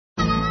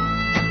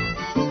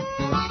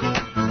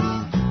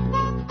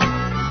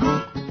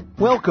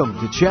Welcome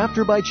to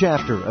Chapter by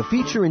Chapter, a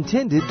feature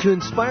intended to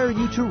inspire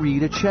you to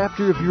read a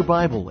chapter of your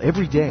Bible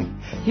every day.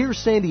 Here's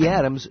Sandy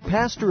Adams,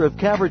 pastor of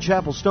Calvary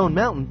Chapel Stone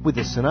Mountain, with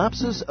a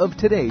synopsis of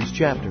today's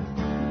chapter.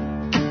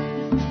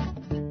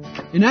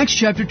 In Acts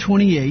chapter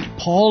 28,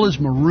 Paul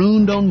is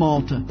marooned on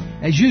Malta.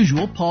 As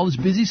usual, Paul is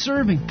busy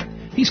serving.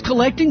 He's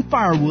collecting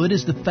firewood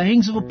as the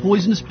fangs of a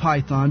poisonous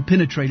python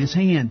penetrate his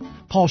hand.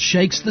 Paul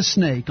shakes the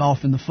snake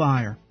off in the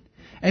fire.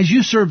 As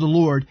you serve the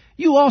Lord,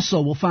 you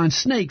also will find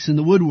snakes in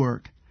the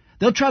woodwork.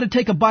 They'll try to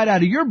take a bite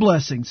out of your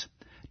blessings.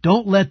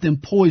 Don't let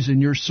them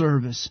poison your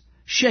service.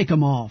 Shake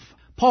them off.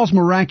 Paul's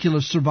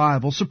miraculous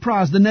survival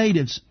surprised the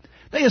natives.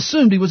 They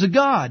assumed he was a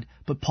god,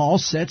 but Paul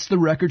sets the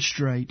record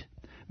straight.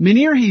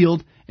 Many are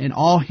healed, and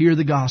all hear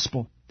the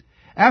gospel.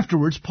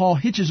 Afterwards, Paul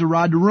hitches a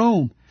ride to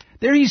Rome.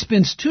 There he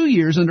spends 2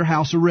 years under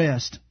house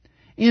arrest.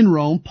 In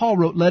Rome, Paul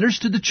wrote letters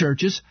to the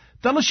churches,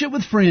 fellowship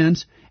with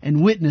friends,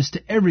 and witnessed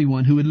to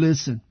everyone who would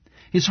listen.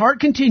 His heart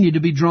continued to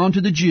be drawn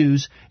to the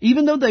Jews,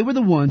 even though they were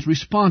the ones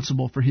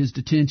responsible for his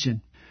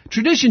detention.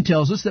 Tradition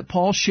tells us that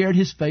Paul shared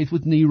his faith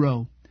with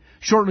Nero.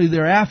 Shortly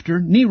thereafter,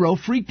 Nero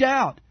freaked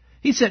out.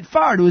 He set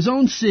fire to his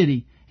own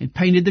city and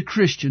painted the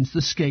Christians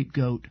the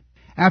scapegoat.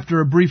 After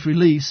a brief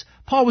release,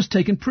 Paul was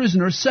taken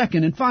prisoner a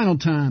second and final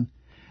time.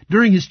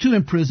 During his 2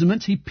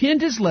 imprisonments, he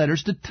penned his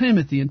letters to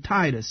Timothy and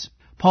Titus.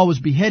 Paul was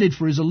beheaded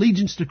for his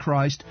allegiance to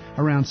Christ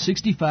around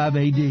 65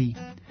 A.D.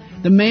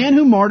 The man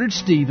who martyred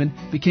Stephen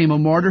became a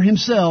martyr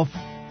himself.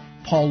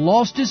 Paul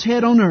lost his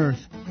head on earth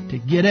to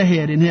get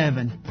ahead in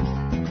heaven.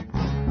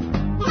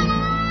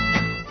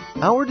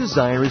 Our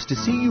desire is to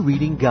see you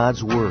reading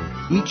God's Word.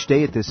 Each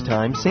day at this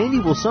time, Sandy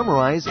will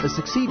summarize a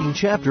succeeding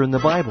chapter in the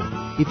Bible.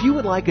 If you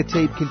would like a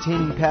tape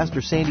containing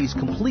Pastor Sandy's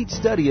complete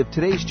study of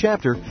today's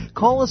chapter,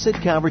 call us at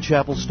Calvary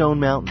Chapel Stone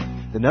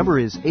Mountain. The number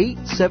is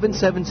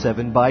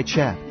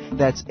 8777-BY-CHAP.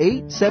 That's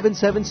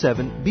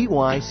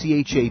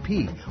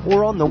 8777-BYCHAP,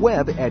 or on the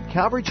web at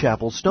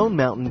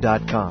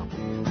calvarychapelstonemountain.com.